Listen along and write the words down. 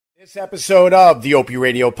This episode of the Opie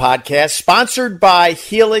Radio Podcast, sponsored by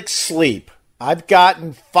Helix Sleep. I've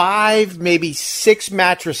gotten 5, maybe 6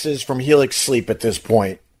 mattresses from Helix Sleep at this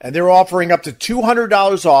point, and they're offering up to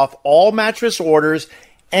 $200 off all mattress orders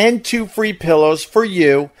and 2 free pillows for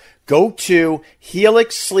you. Go to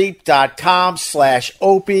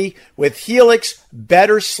helixsleep.com/Opie. With Helix,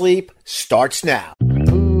 better sleep starts now. Boo,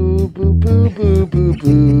 boo, boo, boo, boo, boo,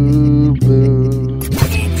 boo.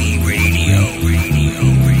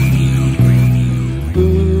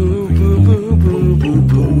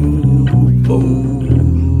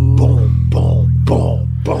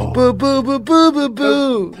 Boo boo boo boo boo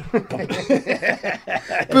boo.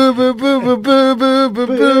 Boo boo boo boo boo boo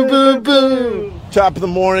boo boo boo. Top of the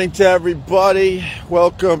morning to everybody.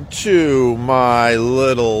 Welcome to my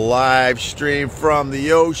little live stream from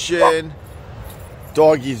the ocean.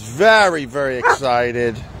 Doggy's very, very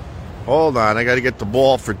excited. Hold on, I got to get the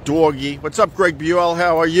ball for Doggy. What's up, Greg Buell?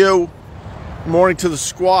 How are you? Morning to the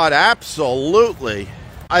squad. Absolutely.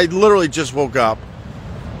 I literally just woke up.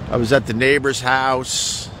 I was at the neighbor's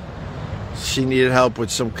house. She needed help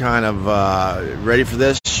with some kind of, ready for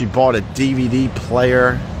this? She bought a DVD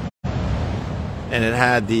player, and it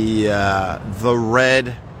had the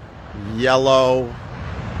red, yellow,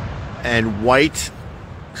 and white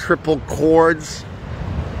triple cords.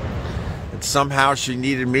 And somehow she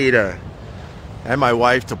needed me to, and my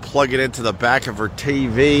wife, to plug it into the back of her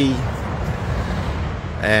TV.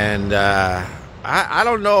 And I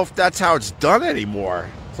don't know if that's how it's done anymore.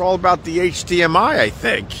 It's all about the HDMI, I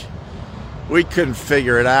think. We couldn't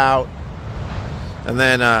figure it out. And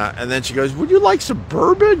then she goes, "Would you like some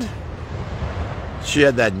bourbon?" She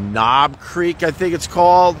had that Knob Creek, I think it's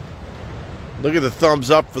called. Look at the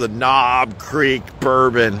thumbs up for the Knob Creek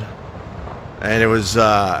bourbon. And it was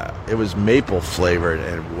maple flavored,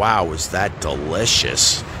 and wow, was that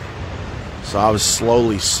delicious. So I was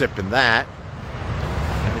slowly sipping that.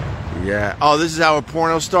 Yeah. Oh, this is how a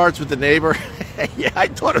porno starts, with the neighbor? Yeah, I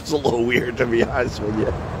thought it was a little weird, to be honest with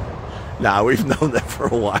you. Nah, we've known that for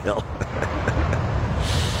a while.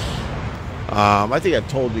 I think I've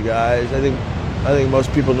told you guys. I think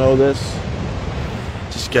most people know this.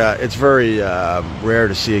 It's very rare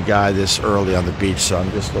to see a guy this early on the beach, so I'm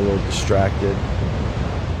just a little distracted.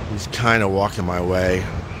 He's kind of walking my way.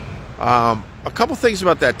 A couple things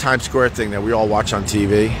about that Times Square thing that we all watch on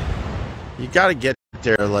TV. You got to get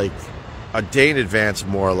there like a day in advance,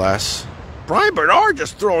 more or less. Brian Bernard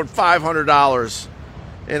just throwing $500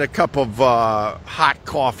 in a cup of hot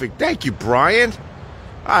coffee. Thank you, Brian.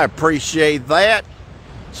 I appreciate that.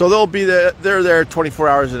 So they're there 24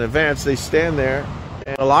 hours in advance. They stand there,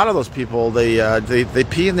 and a lot of those people they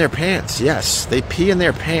pee in their pants. Yes, they pee in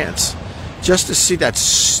their pants just to see that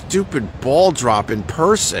stupid ball drop in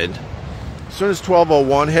person. As soon as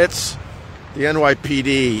 12:01 hits, the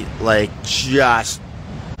NYPD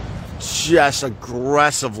just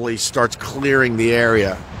aggressively starts clearing the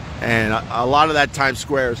area, and a lot of that Times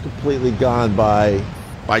Square is completely gone by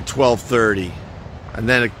 12:30, and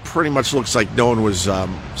then it pretty much looks like no one was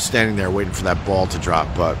standing there waiting for that ball to drop.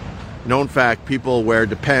 But known fact, people wear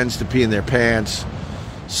Depends to pee in their pants.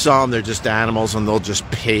 Some, they're just animals and they'll just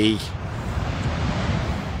pee.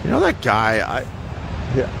 You know that guy?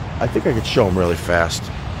 I think I could show him really fast.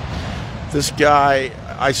 This guy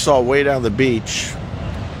I saw way down the beach.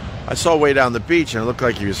 And it looked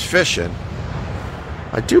like he was fishing.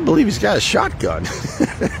 I do believe he's got a shotgun.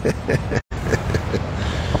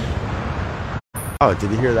 Oh,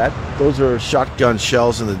 did you hear that? Those are shotgun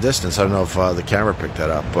shells in the distance. I don't know if the camera picked that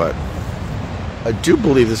up, but I do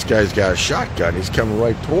believe this guy's got a shotgun. He's coming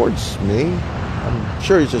right towards me. I'm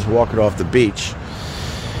sure he's just walking off the beach.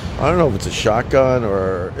 I don't know if it's a shotgun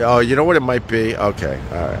or... Oh, you know what it might be? Okay,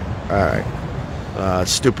 all right.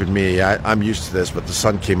 Stupid me. I'm used to this, but the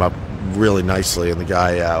sun came up really nicely, and the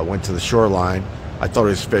guy went to the shoreline. I thought he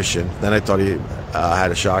was fishing. Then I thought he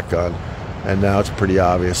had a shotgun, and now it's pretty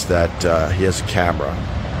obvious that he has a camera.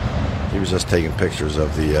 He was just taking pictures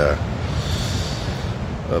of the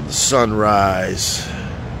sunrise.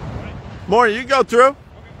 Morning, you can go through.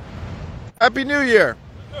 Happy New Year.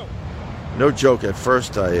 No joke. At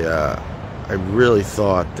first, I really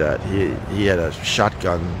thought that he had a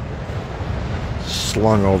shotgun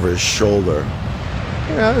slung over his shoulder.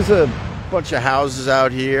 You know, there's a bunch of houses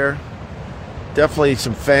out here. Definitely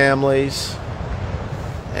some families.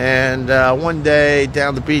 And one day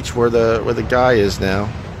down the beach where the guy is now, a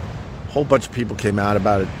whole bunch of people came out.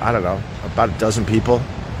 About a dozen people.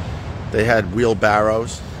 They had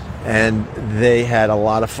wheelbarrows, and they had a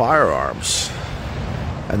lot of firearms.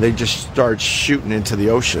 And they just started shooting into the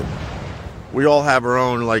ocean. We all have our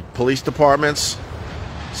own, like, police departments.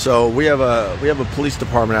 So we have a police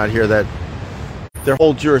department out here that their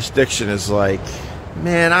whole jurisdiction is like,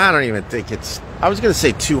 man, I don't even think it's, I was going to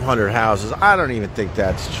say 200 houses. I don't even think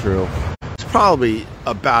that's true. It's probably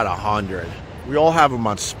about 100. We all have them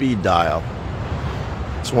on speed dial.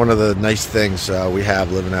 It's one of the nice things we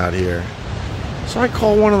have living out here. So I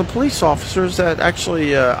call one of the police officers that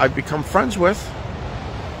actually I've become friends with.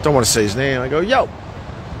 Don't want to say his name. I go, yo,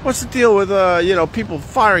 what's the deal with, people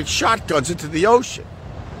firing shotguns into the ocean?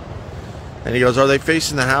 And he goes, are they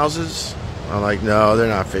facing the houses? I'm like, no, they're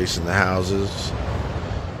not facing the houses.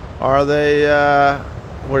 Are they,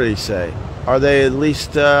 what did he say? Are they at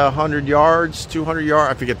least 100 yards, 200 yards?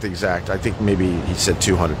 I forget the exact. I think maybe he said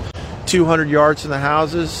 200. 200 yards from the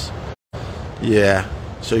houses? Yeah.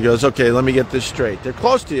 So he goes, okay, let me get this straight. They're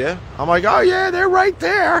close to you. I'm like, oh, yeah, they're right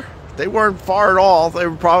there. They weren't far at all. They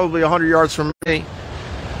were probably 100 yards from me.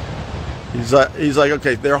 He's like,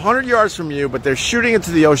 okay, they're 100 yards from you, but they're shooting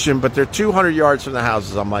into the ocean, but they're 200 yards from the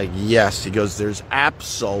houses. I'm like, yes. He goes, there's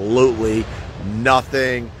absolutely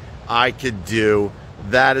nothing I could do.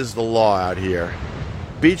 That is the law out here.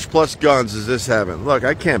 Beach plus guns is this heaven. Look,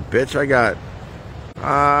 I can't bitch. I got,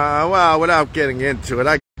 well, without getting into it,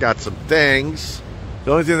 I got some things.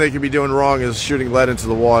 The only thing they could be doing wrong is shooting lead into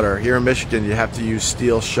the water. Here in Michigan, you have to use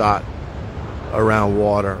steel shot around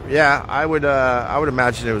water. Yeah, I would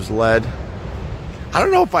imagine it was lead. I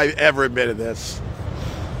don't know if I ever admitted this.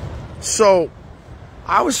 So,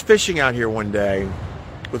 I was fishing out here one day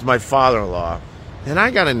with my father-in-law, and I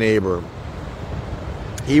got a neighbor.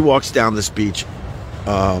 He walks down this beach.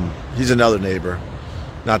 He's another neighbor,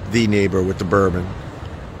 not the neighbor with the bourbon.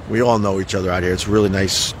 We all know each other out here. It's a really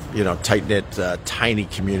nice, tight-knit, tiny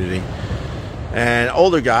community. And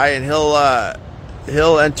older guy, and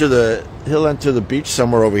he'll enter the beach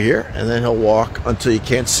somewhere over here, and then he'll walk until you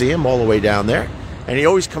can't see him all the way down there. And he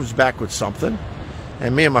always comes back with something.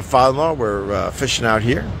 And me and my father-in-law were fishing out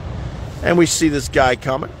here, and we see this guy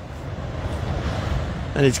coming.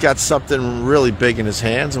 And he's got something really big in his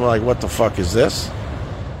hands, and we're like, what the fuck is this?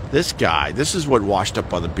 This guy, this is what washed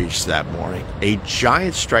up on the beach that morning. A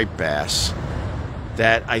giant striped bass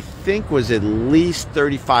that I think was at least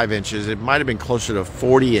 35 inches. It might have been closer to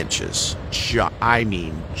 40 inches. I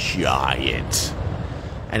mean, giant.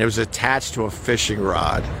 And it was attached to a fishing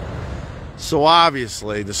rod. So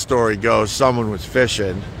obviously, the story goes, someone was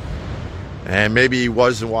fishing, and maybe he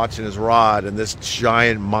wasn't watching his rod, and this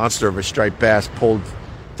giant monster of a striped bass pulled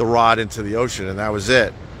the rod into the ocean, and that was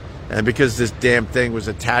it. And because this damn thing was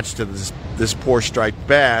attached to this poor striped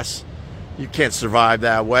bass, you can't survive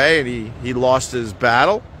that way. And he lost his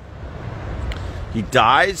battle. He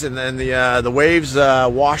dies, and then the waves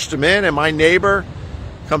washed him in. And my neighbor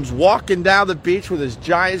comes walking down the beach with his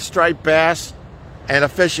giant striped bass and a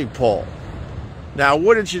fishing pole. Now,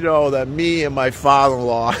 wouldn't you know that me and my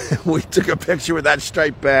father-in-law, we took a picture with that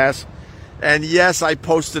striped bass. And yes, I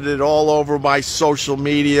posted it all over my social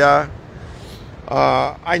media.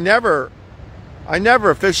 I never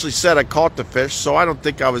officially said I caught the fish, so I don't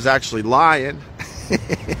think I was actually lying.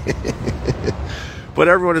 But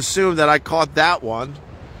everyone assumed that I caught that one.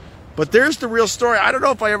 But there's the real story. I don't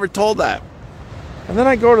know if I ever told that. And then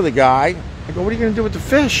I go to the guy. I go, what are you going to do with the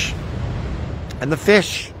fish? And the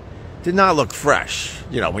fish did not look fresh.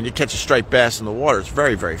 When you catch a striped bass in the water, it's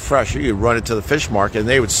very, very fresh. You could run it to the fish market, and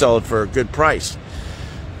they would sell it for a good price.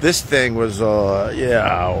 This thing was,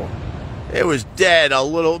 it was dead,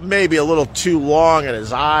 maybe a little too long, and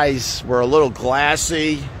his eyes were a little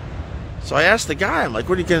glassy. So I asked the guy, I'm like,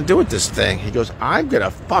 what are you going to do with this thing? He goes, I'm going to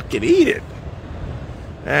fucking eat it.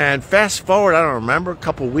 And fast forward, I don't remember, a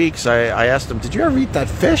couple weeks, I asked him, did you ever eat that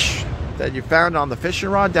fish that you found on the fishing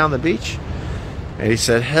rod down the beach? And he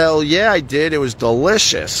said, hell yeah, I did. It was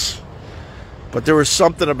delicious. But there was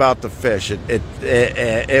something about the fish.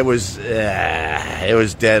 It was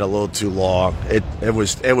dead a little too long.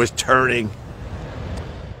 It was turning.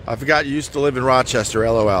 I forgot you used to live in Rochester,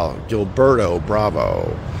 LOL. Gilberto,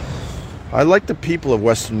 bravo. I like the people of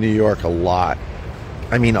Western New York a lot.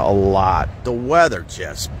 I mean, a lot. The weather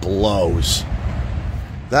just blows.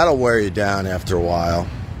 That'll wear you down after a while.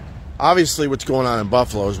 Obviously, what's going on in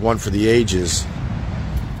Buffalo is one for the ages.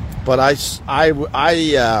 But I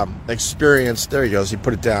experienced, there he goes, he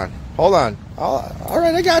put it down. Hold on. All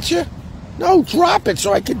right, I got you. No, drop it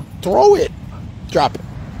so I can throw it. Drop it.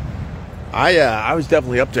 I was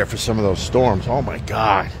definitely up there for some of those storms. Oh my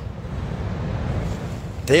God.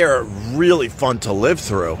 They are really fun to live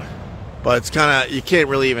through. But it's kind of, you can't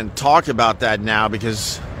really even talk about that now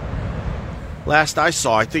because last I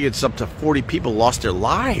saw, I think it's up to 40 people lost their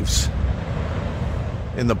lives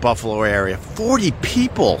in the Buffalo area. 40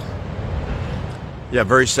 people. Yeah,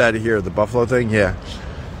 very sad to hear the Buffalo thing. Yeah.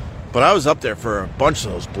 But I was up there for a bunch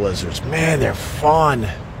of those blizzards. Man, they're fun.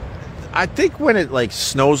 I think when it like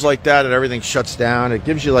snows like that and everything shuts down, it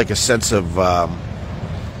gives you like a sense of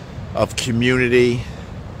community.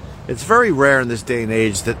 It's very rare in this day and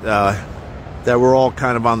age that we're all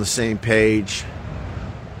kind of on the same page.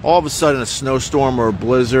 All of a sudden, a snowstorm or a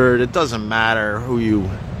blizzard, it doesn't matter who you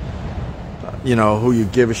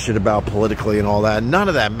give a shit about politically and all that. None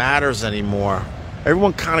of that matters anymore.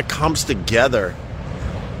 Everyone kind of comes together,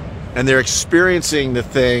 and they're experiencing the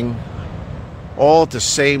thing all at the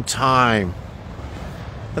same time.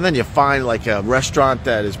 And then you find like a restaurant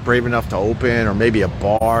that is brave enough to open, or maybe a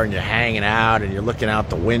bar, and you're hanging out and you're looking out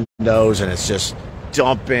the windows and it's just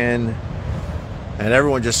dumping, and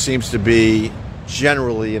everyone just seems to be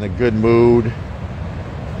generally in a good mood.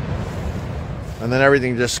 And then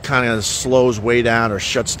everything just kind of slows way down or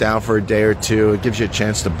shuts down for a day or two. It gives you a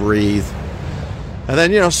chance to breathe. And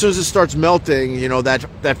then, as soon as it starts melting,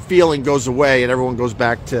 that feeling goes away and everyone goes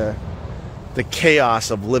back to the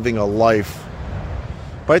chaos of living a life.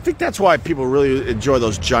 But I think that's why people really enjoy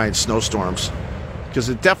those giant snowstorms, because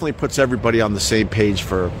it definitely puts everybody on the same page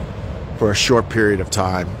for a short period of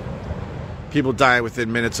time. People dying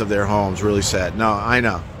within minutes of their homes, really sad. No, I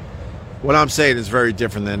know. What I'm saying is very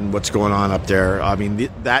different than what's going on up there. I mean,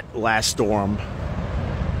 that last storm,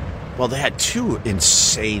 well, they had 2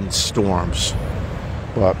 insane storms.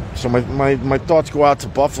 But so my thoughts go out to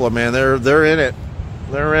Buffalo, man. They're in it.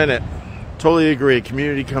 They're in it. Totally agree.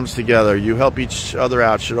 Community comes together. You help each other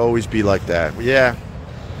out. Should always be like that. Yeah,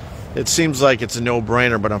 it seems like it's a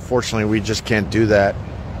no-brainer, but unfortunately, we just can't do that.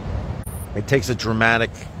 It takes a dramatic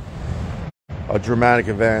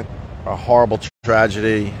event, a horrible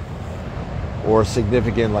tragedy, or a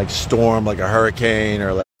significant like storm, like a hurricane,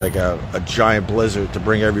 or like a giant blizzard to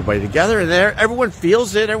bring everybody together. And everyone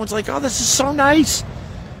feels it. Everyone's like, "Oh, this is so nice.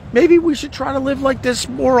 Maybe we should try to live like this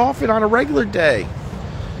more often on a regular day."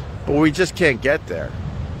 But we just can't get there.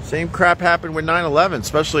 Same crap happened with 9/11,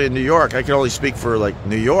 especially in New York. I can only speak for like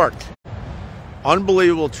New York.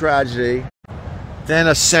 Unbelievable tragedy. Then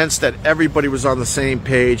a sense that everybody was on the same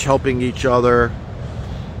page, helping each other.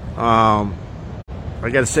 I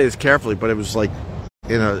got to say this carefully, but it was like,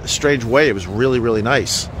 in a strange way, it was really, really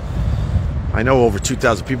nice. I know over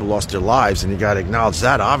 2,000 people lost their lives, and you got to acknowledge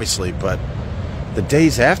that, obviously. But the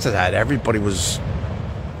days after that, everybody was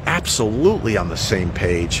absolutely on the same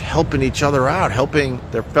page, helping each other out, helping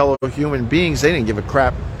their fellow human beings. They didn't give a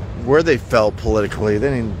crap where they felt politically. They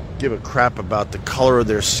didn't give a crap about the color of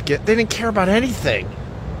their skin. They didn't care about anything.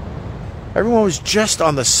 Everyone was just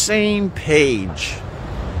on the same page.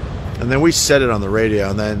 And then we said it on the radio,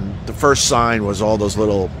 and then the first sign was all those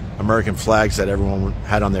little American flags that everyone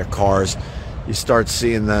had on their cars. You start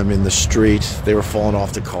seeing them in the street. They were falling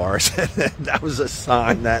off the cars. That was a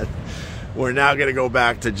sign that we're now going to go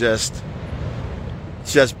back to just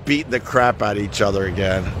beating the crap out of each other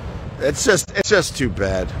again. It's just too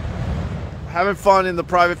bad. Having fun in the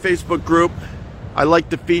private Facebook group. I like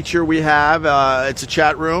the feature we have. It's a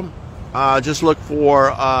chat room. Just look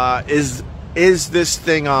for is this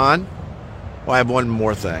thing on? Well, I have one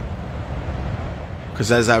more thing.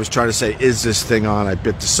 Because as I was trying to say, is this thing on? I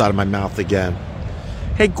bit the side of my mouth again.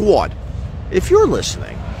 Hey, Gwad, if you're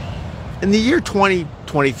listening, in the year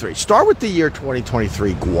 2023, start with the year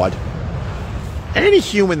 2023, Gwad. Any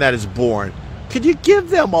human that is born, could you give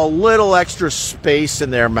them a little extra space in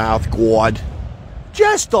their mouth, Gwad?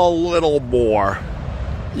 Just a little more.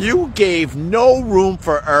 You gave no room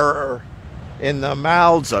for error in the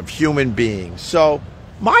mouths of human beings. So,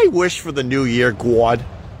 my wish for the new year, Gwad,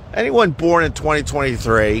 anyone born in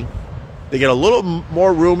 2023, they get a little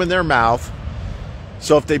more room in their mouth.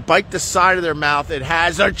 So if they bite the side of their mouth, it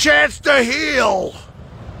has a chance to heal.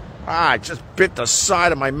 I just bit the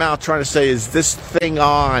side of my mouth trying to say, is this thing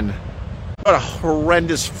on? What a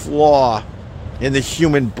horrendous flaw in the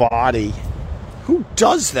human body. Who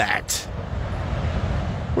does that?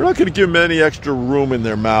 We're not going to give them any extra room in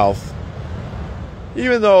their mouth.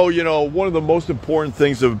 Even though, one of the most important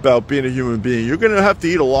things about being a human being, you're going to have to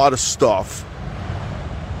eat a lot of stuff.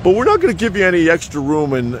 But we're not going to give you any extra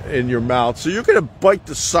room in your mouth. So you're going to bite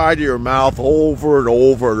the side of your mouth over and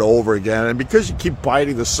over and over again. And because you keep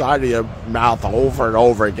biting the side of your mouth over and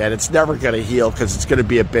over again, it's never going to heal because it's going to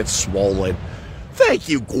be a bit swollen. Thank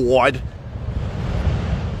you, Gwad.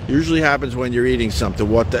 Usually happens when you're eating something.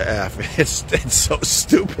 What the F? It's so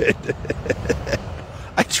stupid.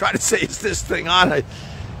 I try to say, is this thing on?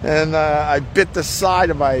 I bit the side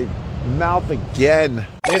of my mouth again.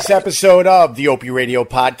 This episode of the Opie Radio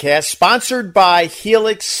Podcast, sponsored by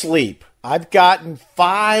Helix Sleep. I've gotten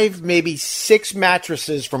 5, maybe 6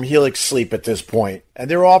 mattresses from Helix Sleep at this point, and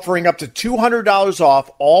they're offering up to $200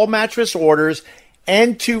 off all mattress orders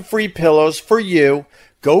and 2 free pillows for you.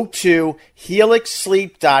 Go to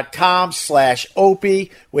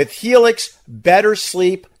helixsleep.com/Opie. With Helix, better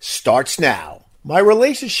sleep starts now. My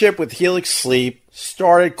relationship with Helix Sleep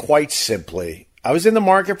started quite simply. I was in the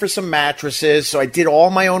market for some mattresses, so I did all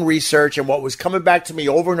my own research, and what was coming back to me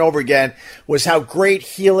over and over again was how great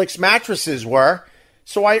Helix mattresses were.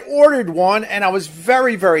 So I ordered one, and I was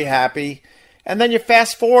very, very happy. And then you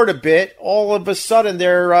fast forward a bit, all of a sudden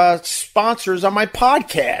they're sponsors on my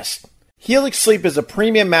podcast. Helix Sleep is a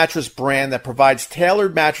premium mattress brand that provides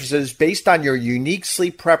tailored mattresses based on your unique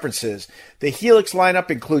sleep preferences. The Helix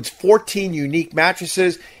lineup includes 14 unique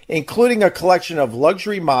mattresses, including a collection of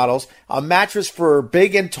luxury models, a mattress for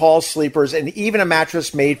big and tall sleepers, and even a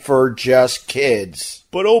mattress made for just kids.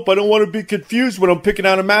 But I don't want to be confused when I'm picking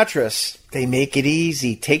out a mattress. They make it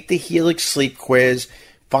easy. Take the Helix Sleep quiz.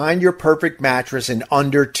 Find your perfect mattress in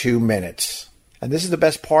under 2 minutes. And this is the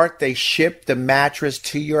best part, they ship the mattress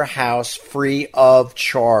to your house free of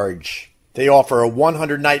charge. They offer a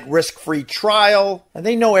 100-night risk-free trial, and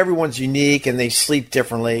they know everyone's unique and they sleep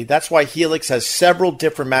differently. That's why Helix has several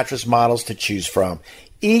different mattress models to choose from,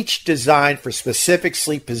 each designed for specific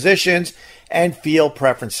sleep positions and feel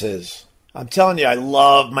preferences. I'm telling you, I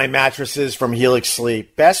love my mattresses from Helix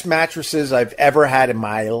Sleep. Best mattresses I've ever had in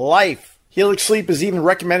my life. Helix Sleep is even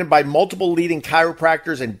recommended by multiple leading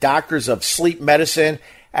chiropractors and doctors of sleep medicine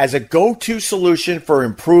as a go-to solution for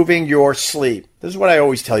improving your sleep. This is what I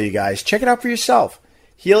always tell you guys. Check it out for yourself.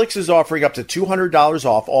 Helix is offering up to $200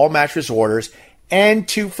 off all mattress orders and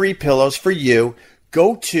 2 free pillows for you.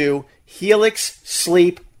 Go to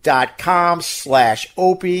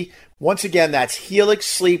helixsleep.com/Opie. Once again, that's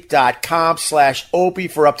helixsleep.com/Opie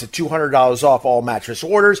for up to $200 off all mattress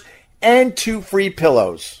orders and 2 free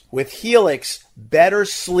pillows. With Helix, better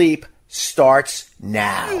sleep starts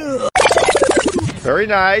now. Very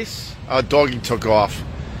nice. Doggy took off.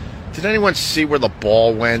 Did anyone see where the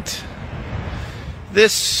ball went?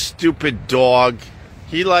 This stupid dog,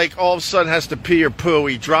 he all of a sudden has to pee or poo.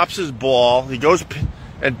 He drops his ball, he goes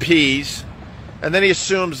and pees, and then he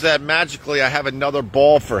assumes that magically I have another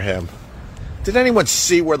ball for him. Did anyone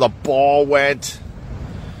see where the ball went?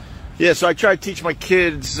 Yeah, so I try to teach my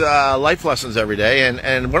kids life lessons every day,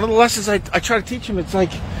 and one of the lessons I try to teach them, it's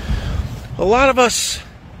like a lot of us,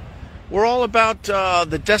 we're all about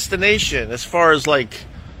the destination as far as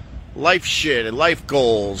life shit and life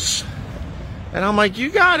goals. And I'm like, you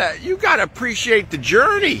gotta appreciate the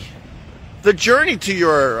journey to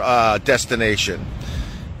your destination.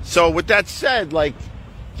 So with that said, I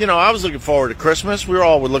was looking forward to Christmas. We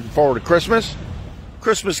were looking forward to Christmas.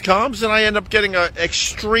 Christmas comes and I end up getting an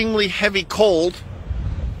extremely heavy cold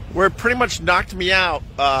where it pretty much knocked me out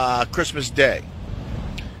Christmas Day.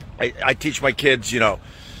 I teach my kids,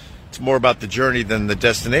 it's more about the journey than the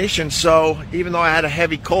destination. So even though I had a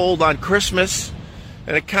heavy cold on Christmas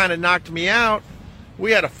and it kind of knocked me out,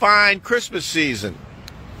 we had a fine Christmas season.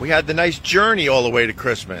 We had the nice journey all the way to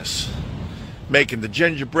Christmas. Making the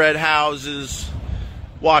gingerbread houses,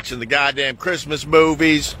 watching the goddamn Christmas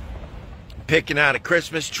movies, picking out a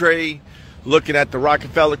Christmas tree, looking at the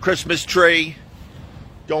Rockefeller Christmas tree,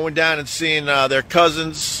 going down and seeing their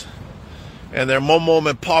cousins and their mom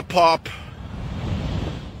and pop.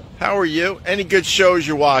 How are you? Any good shows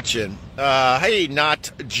you're watching? Hey,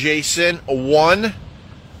 not Jason 1.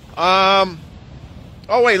 Oh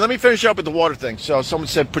wait, let me finish up with the water thing. So someone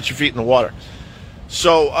said put your feet in the water.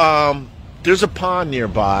 So there's a pond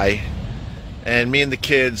nearby. And me and the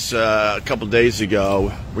kids, a couple days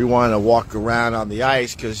ago, we wanted to walk around on the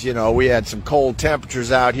ice because, we had some cold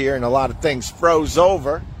temperatures out here and a lot of things froze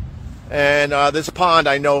over. And this pond,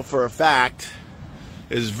 I know for a fact,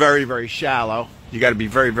 is very, very shallow. You got to be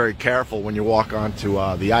very, very careful when you walk onto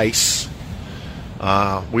the ice.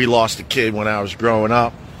 We lost a kid when I was growing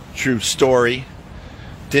up. True story.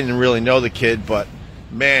 Didn't really know the kid, but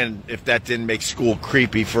man, if that didn't make school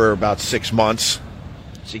creepy for about 6 months.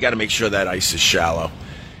 So you got to make sure that ice is shallow.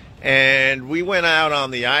 And we went out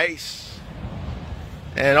on the ice,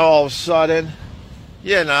 and all of a sudden,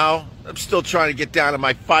 I'm still trying to get down to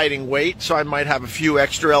my fighting weight, so I might have a few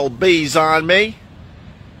extra lbs on me.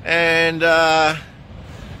 And the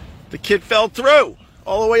kid fell through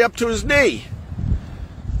all the way up to his knee.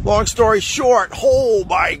 Long story short, oh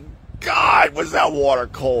my God, was that water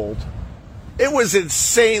cold. It was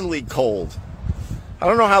insanely cold. I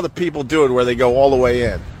don't know how the people do it where they go all the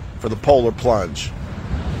way in for the polar plunge.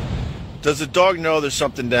 Does the dog know there's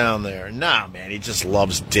something down there? Nah, man, he just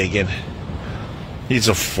loves digging. He's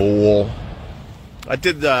a fool. I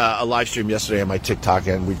did a live stream yesterday on my TikTok,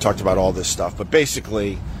 and we talked about all this stuff. But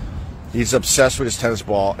basically, he's obsessed with his tennis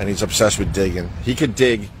ball, and he's obsessed with digging. He could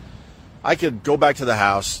dig. I could go back to the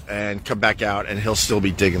house and come back out, and he'll still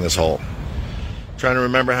be digging this hole. Trying to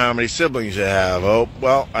remember how many siblings you have. Oh,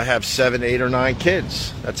 well, I have 7, 8, or 9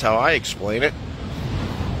 kids. That's how I explain it.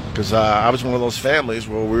 Because I was one of those families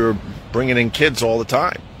where we were bringing in kids all the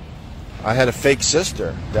time. I had a fake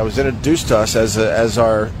sister that was introduced to us as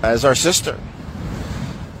our sister.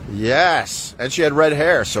 Yes, and she had red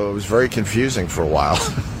hair, so it was very confusing for a while.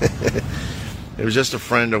 It was just a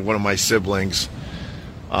friend of one of my siblings.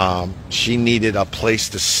 She needed a place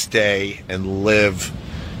to stay and live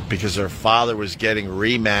because her father was getting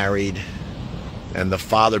remarried, and the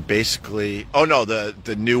father basically,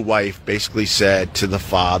 the new wife basically said to the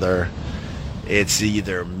father, it's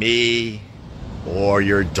either me or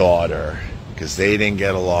your daughter, because they didn't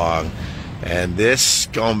get along. And this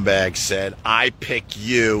scumbag said, I pick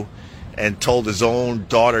you, and told his own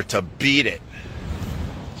daughter to beat it.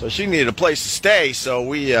 So she needed a place to stay, so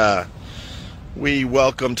we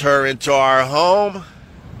welcomed her into our home,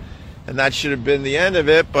 and that should have been the end of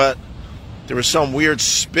it, but there was some weird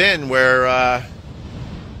spin where, I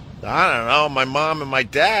don't know, my mom and my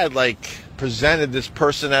dad, presented this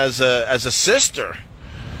person as a sister.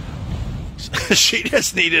 She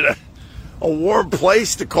just needed a warm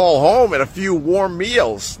place to call home and a few warm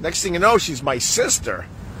meals. Next thing you know, she's my sister.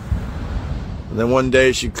 And then one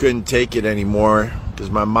day she couldn't take it anymore because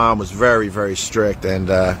my mom was very, very strict, and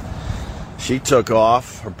she took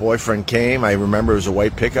off. Her boyfriend came. I remember it was a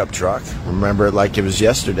white pickup truck. Remember it like it was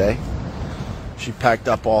yesterday. She packed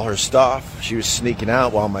up all her stuff. She was sneaking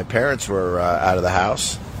out while my parents were out of the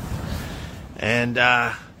house. And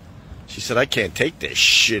she said, I can't take this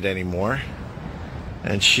shit anymore.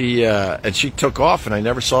 And she took off, and I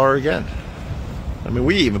never saw her again. I mean,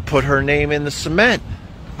 we even put her name in the cement.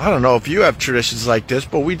 I don't know if you have traditions like this,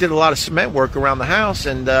 but we did a lot of cement work around the house,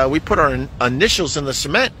 and we put our initials in the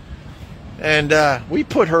cement. And we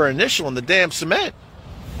put her initial in the damn cement.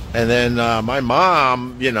 And then my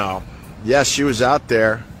mom, yes, she was out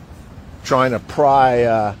there trying to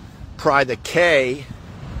pry the K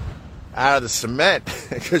out of the cement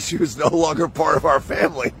because she was no longer part of our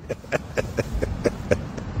family.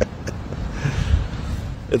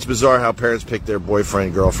 It's bizarre how parents pick their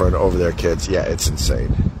boyfriend, girlfriend over their kids. Yeah, it's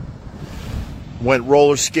insane. Went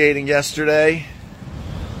roller skating yesterday.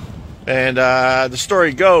 And the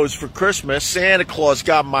story goes, for Christmas, Santa Claus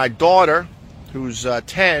got my daughter, who's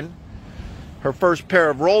 10, her first pair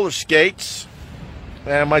of roller skates.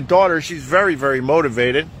 And my daughter, she's very, very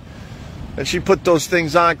motivated. And she put those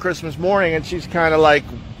things on Christmas morning, and she's kind of like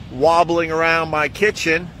wobbling around my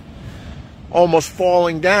kitchen, almost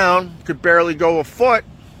falling down, could barely go a foot.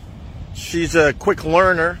 She's a quick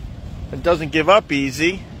learner and doesn't give up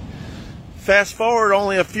easy. Fast forward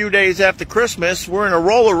only a few days after Christmas, we're in a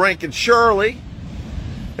roller rink in Shirley,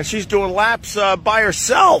 and she's doing laps by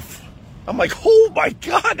herself. I'm like, oh my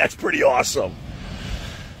God, that's pretty awesome.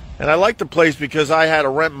 And I like the place because I had to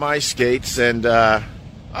rent my skates, and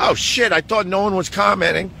oh shit, I thought no one was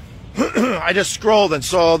commenting. I just scrolled and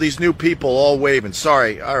saw all these new people all waving.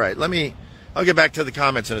 Sorry. All right, I'll get back to the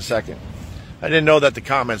comments in a second. I didn't know that the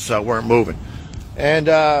comments weren't moving. And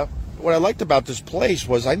what I liked about this place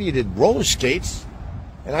was I needed roller skates,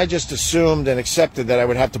 and I just assumed and accepted that I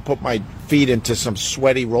would have to put my feet into some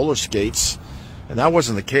sweaty roller skates, and that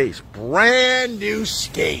wasn't the case. Brand new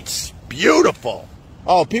skates. Beautiful.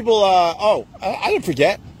 Oh, people, I didn't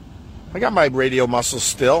forget. I got my radio muscles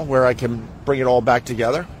still where I can bring it all back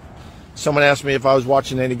together. Someone asked me if I was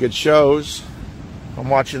watching any good shows. I'm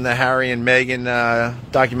watching the Harry and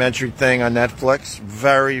Meghan documentary thing on Netflix.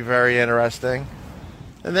 Very, very interesting.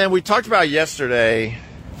 And then we talked about yesterday,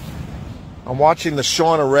 I'm watching the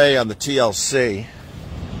Shauna Ray on the TLC.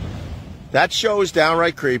 That show is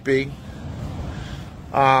downright creepy.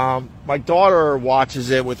 My daughter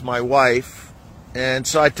watches it with my wife, and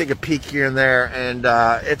so I take a peek here and there, and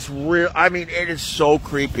it's real. I mean, it is so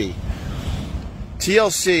creepy.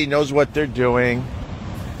 TLC knows what they're doing.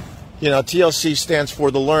 TLC stands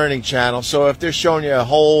for the Learning Channel, so if they're showing you a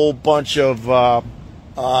whole bunch of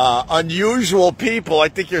unusual people, I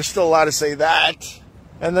think you're still allowed to say that.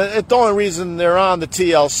 And the only reason they're on the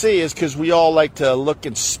TLC is because we all like to look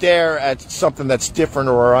and stare at something that's different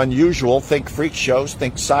or unusual. Think freak shows,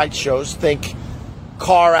 think sideshows, think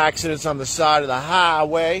car accidents on the side of the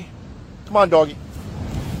highway. Come on, doggy.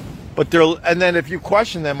 And then if you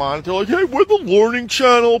question them on it, they're like, hey, we're the Learning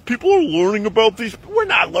Channel. People are learning about these. We're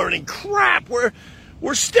not learning crap. We're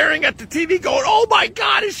staring at the TV going, oh my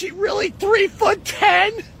God, is she really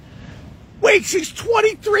 3'10"? Wait, she's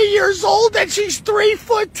 23 years old and she's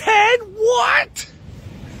 3'10"? What?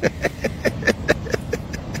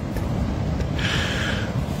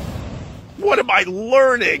 What am I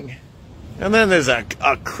learning? And then there's a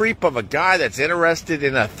creep of a guy that's interested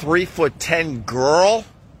in a 3'10" girl.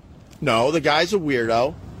 No, the guy's a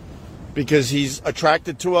weirdo because he's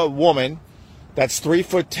attracted to a woman that's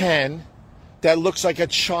 3'10" that looks like a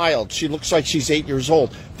child. She looks like she's 8 years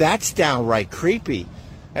old. That's downright creepy.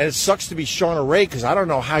 And it sucks to be Shauna Rae because I don't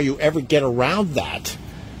know how you ever get around that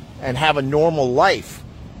and have a normal life.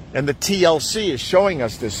 And the TLC is showing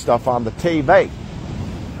us this stuff on the TV.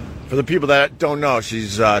 For the people that don't know,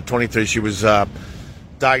 she's 23. She was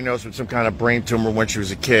diagnosed with some kind of brain tumor when she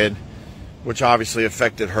was a kid, which obviously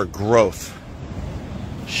affected her growth.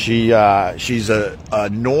 She's a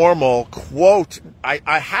normal, quote,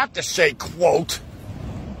 I have to say, quote,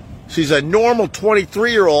 she's a normal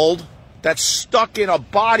 23-year-old that's stuck in a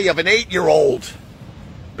body of an 8-year-old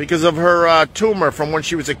because of her tumor from when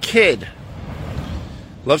she was a kid.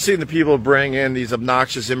 Love seeing the people bring in these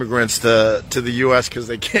obnoxious immigrants to the U.S. because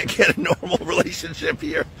they can't get a normal relationship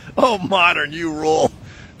here. Oh, modern, you rule.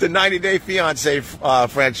 The 90 Day Fiancé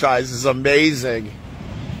franchise is amazing.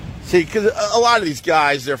 See, because a lot of these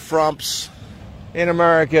guys, they're frumps. In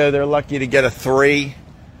America, they're lucky to get a 3,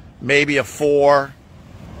 maybe a 4.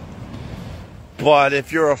 But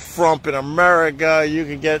if you're a frump in America, you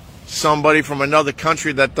can get somebody from another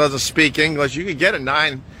country that doesn't speak English. You can get a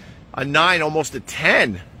 9, almost a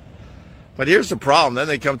 10. But here's the problem. Then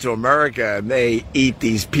they come to America and they eat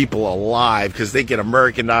these people alive because they get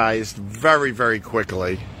Americanized very, very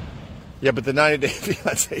quickly. Yeah, but the 90 Day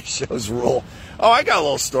Fiancé shows rule. Oh, I got a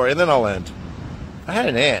little story, and then I'll end. I had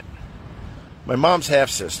an aunt, my mom's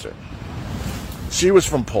half-sister. She was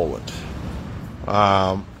from Poland.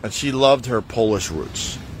 And she loved her Polish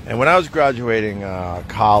roots. And when I was graduating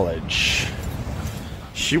college,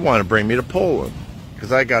 she wanted to bring me to Poland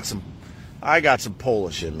because I got some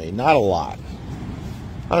Polish in me. Not a lot.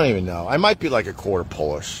 I don't even know. I might be like a quarter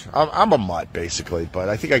Polish. I'm a mutt, basically, but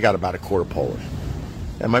I think I got about a quarter Polish.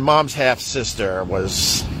 And my mom's half-sister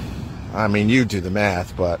was, I mean, you do the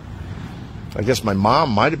math, but I guess my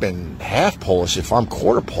mom might have been half Polish if I'm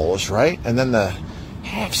quarter Polish, right? And then the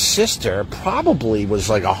half-sister probably was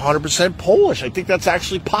like 100% Polish. I think that's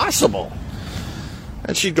actually possible.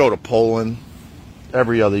 And she'd go to Poland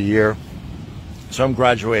every other year. So I'm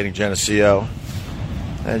graduating Geneseo.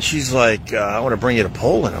 And she's like, I want to bring you to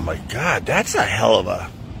Poland. I'm like, God, that's a hell of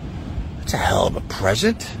a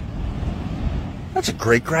present. That's a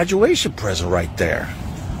great graduation present right there.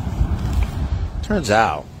 Turns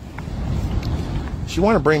out, she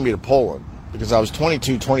wanted to bring me to Poland because I was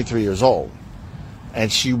 22, 23 years old.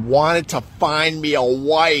 And she wanted to find me a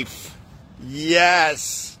wife.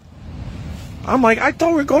 Yes. I'm like, I thought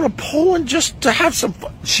we were going to Poland just to have some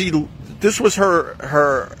fun. This was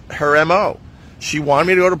her MO. She wanted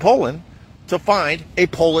me to go to Poland to find a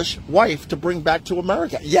Polish wife to bring back to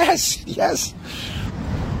America. Yes, yes.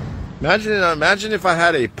 Imagine if I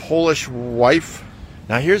had a Polish wife.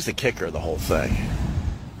 Now here's the kicker of the whole thing.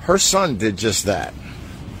 Her son did just that.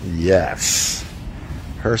 Yes.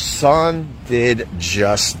 Her son did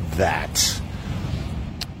just that.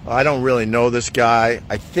 I don't really know this guy.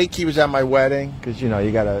 I think he was at my wedding because you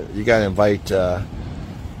gotta invite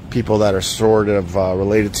people that are sort of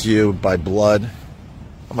related to you by blood.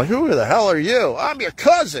 I'm like, who the hell are you? I'm your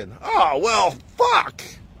cousin. Oh well, fuck.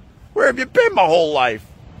 Where have you been my whole life?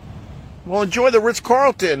 Well, enjoy the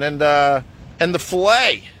Ritz-Carlton and the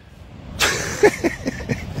filet.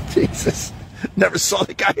 Jesus, never saw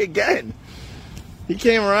the guy again. He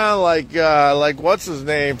came around like what's his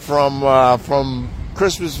name from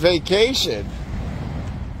Christmas Vacation,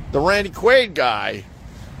 the Randy Quaid guy.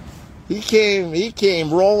 He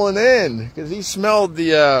came rolling in because he smelled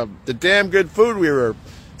the damn good food we were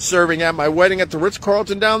serving at my wedding at the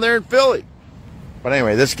Ritz-Carlton down there in Philly. But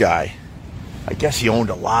anyway, this guy, I guess he owned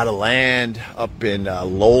a lot of land up in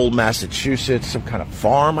Lowell, Massachusetts, some kind of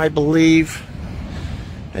farm, I believe.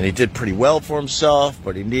 And he did pretty well for himself,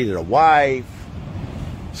 but he needed a wife.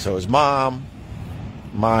 So his mom,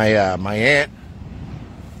 my aunt,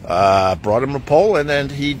 brought him to Poland,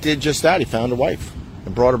 and he did just that. He found a wife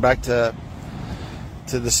and brought her back to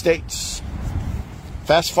the States.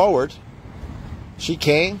 Fast forward, she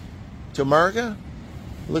came to America,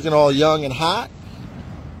 looking all young and hot,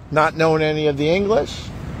 not knowing any of the English.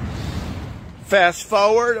 Fast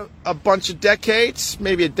forward a bunch of decades,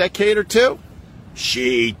 maybe a decade or two.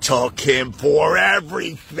 She took him for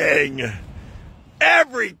everything.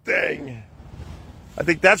 Everything. I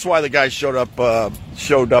think that's why the guy showed up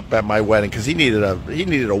at my wedding, because he needed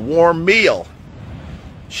a warm meal.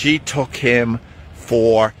 She took him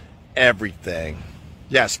for everything.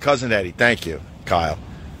 Yes, Cousin Eddie. Thank you, Kyle.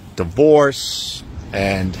 Divorce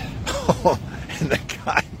and and the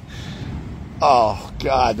guy. Oh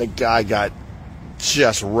God, the guy got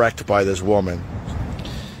just wrecked by this woman.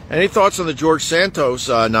 Any thoughts on the George Santos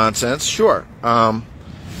nonsense? Sure.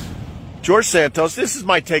 George Santos, this is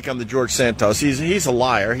my take on the George Santos. He's a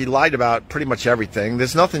liar. He lied about pretty much everything.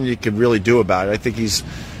 There's nothing you can really do about it. I think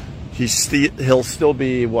he'll still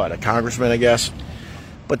be, what, a congressman, I guess?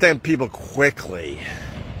 But then people quickly,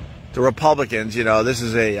 the Republicans, you know, this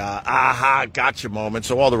is a aha, gotcha moment.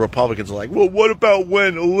 So all the Republicans are like, well, what about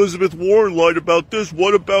when Elizabeth Warren lied about this?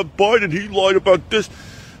 What about Biden? He lied about this.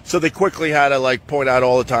 So they quickly had to, like, point out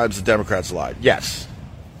all the times the Democrats lied. Yes.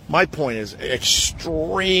 My point is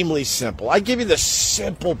extremely simple. I give you the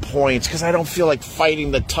simple points because I don't feel like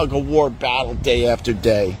fighting the tug-of-war battle day after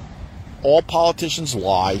day. All politicians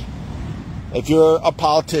lie. If you're a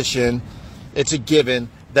politician, it's a given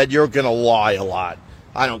that you're going to lie a lot.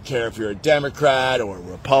 I don't care if you're a Democrat or a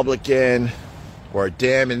Republican or a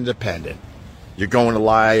damn independent. You're going to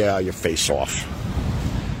lie your face off.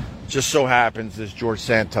 Just so happens this George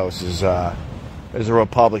Santos is a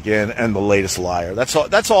Republican and the latest liar. That's all.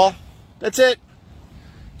 That's all. That's it.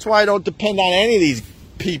 That's why I don't depend on any of these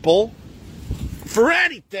people for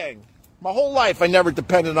anything. My whole life I never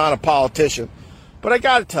depended on a politician. But I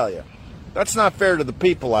got to tell you, that's not fair to the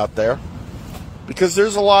people out there. Because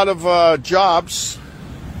there's a lot of jobs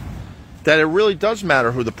that it really does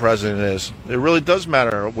matter who the president is. It really does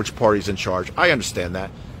matter which party's in charge. I understand that.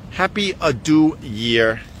 Happy Adu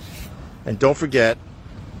year. And don't forget,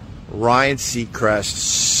 Ryan Seacrest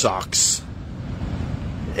sucks.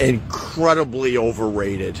 Incredibly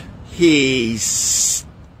overrated. He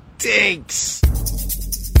stinks.